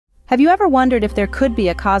Have you ever wondered if there could be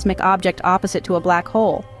a cosmic object opposite to a black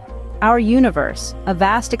hole? Our universe, a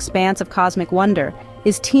vast expanse of cosmic wonder,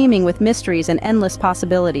 is teeming with mysteries and endless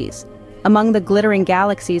possibilities. Among the glittering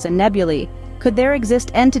galaxies and nebulae, could there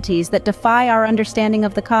exist entities that defy our understanding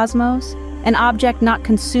of the cosmos? An object not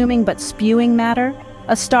consuming but spewing matter?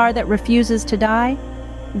 A star that refuses to die?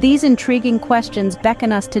 These intriguing questions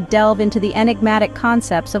beckon us to delve into the enigmatic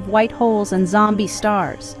concepts of white holes and zombie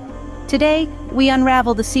stars. Today, we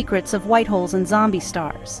unravel the secrets of white holes and zombie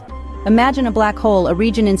stars. Imagine a black hole, a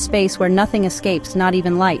region in space where nothing escapes, not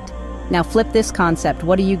even light. Now flip this concept,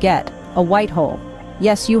 what do you get? A white hole.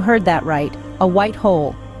 Yes, you heard that right, a white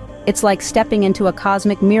hole. It's like stepping into a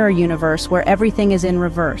cosmic mirror universe where everything is in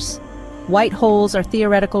reverse. White holes are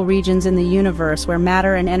theoretical regions in the universe where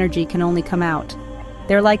matter and energy can only come out.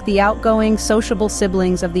 They're like the outgoing, sociable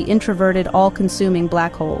siblings of the introverted, all-consuming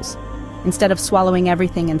black holes. Instead of swallowing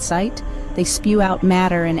everything in sight, they spew out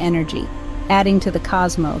matter and energy, adding to the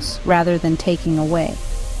cosmos rather than taking away.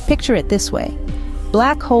 Picture it this way.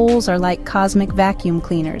 Black holes are like cosmic vacuum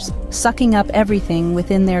cleaners, sucking up everything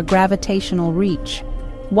within their gravitational reach.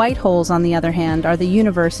 White holes, on the other hand, are the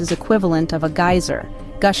universe's equivalent of a geyser,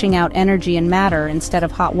 gushing out energy and matter instead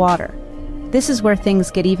of hot water. This is where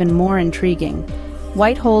things get even more intriguing.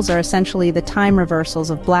 White holes are essentially the time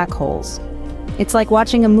reversals of black holes. It's like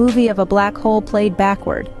watching a movie of a black hole played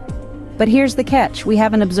backward. But here's the catch, we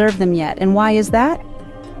haven't observed them yet. And why is that?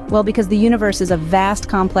 Well, because the universe is a vast,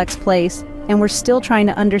 complex place, and we're still trying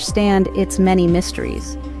to understand its many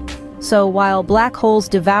mysteries. So while black holes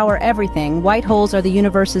devour everything, white holes are the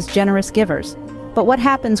universe's generous givers. But what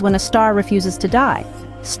happens when a star refuses to die?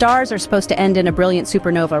 Stars are supposed to end in a brilliant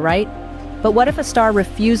supernova, right? But what if a star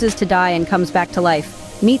refuses to die and comes back to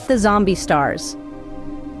life? Meet the zombie stars.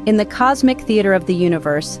 In the cosmic theater of the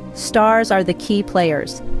universe, stars are the key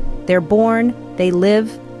players. They're born, they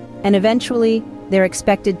live, and eventually they're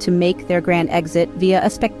expected to make their grand exit via a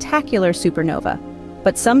spectacular supernova.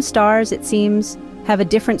 But some stars, it seems, have a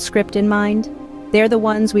different script in mind. They're the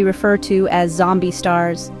ones we refer to as zombie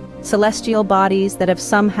stars, celestial bodies that have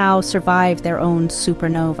somehow survived their own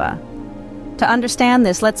supernova. To understand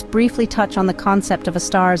this, let's briefly touch on the concept of a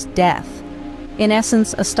star's death. In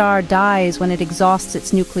essence, a star dies when it exhausts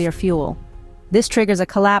its nuclear fuel. This triggers a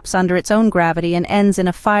collapse under its own gravity and ends in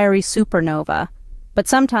a fiery supernova. But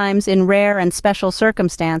sometimes, in rare and special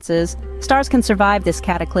circumstances, stars can survive this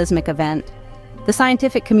cataclysmic event. The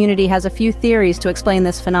scientific community has a few theories to explain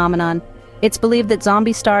this phenomenon. It's believed that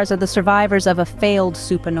zombie stars are the survivors of a failed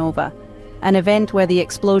supernova, an event where the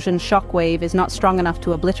explosion shockwave is not strong enough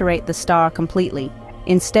to obliterate the star completely.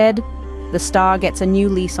 Instead, the star gets a new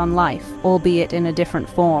lease on life, albeit in a different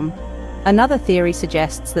form. Another theory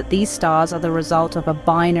suggests that these stars are the result of a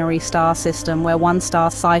binary star system where one star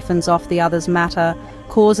siphons off the other's matter,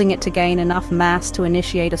 causing it to gain enough mass to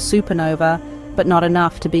initiate a supernova, but not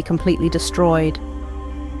enough to be completely destroyed.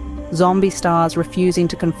 Zombie stars refusing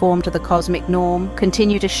to conform to the cosmic norm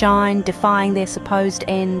continue to shine, defying their supposed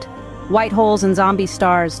end. White holes and zombie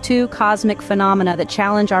stars, two cosmic phenomena that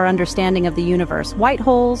challenge our understanding of the universe. White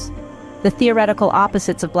holes, the theoretical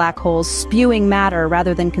opposites of black holes, spewing matter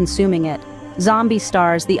rather than consuming it. Zombie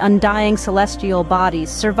stars, the undying celestial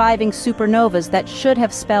bodies, surviving supernovas that should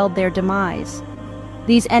have spelled their demise.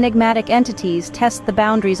 These enigmatic entities test the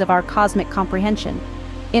boundaries of our cosmic comprehension.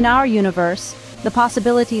 In our universe, the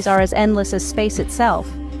possibilities are as endless as space itself.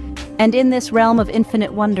 And in this realm of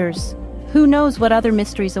infinite wonders, who knows what other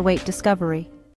mysteries await discovery?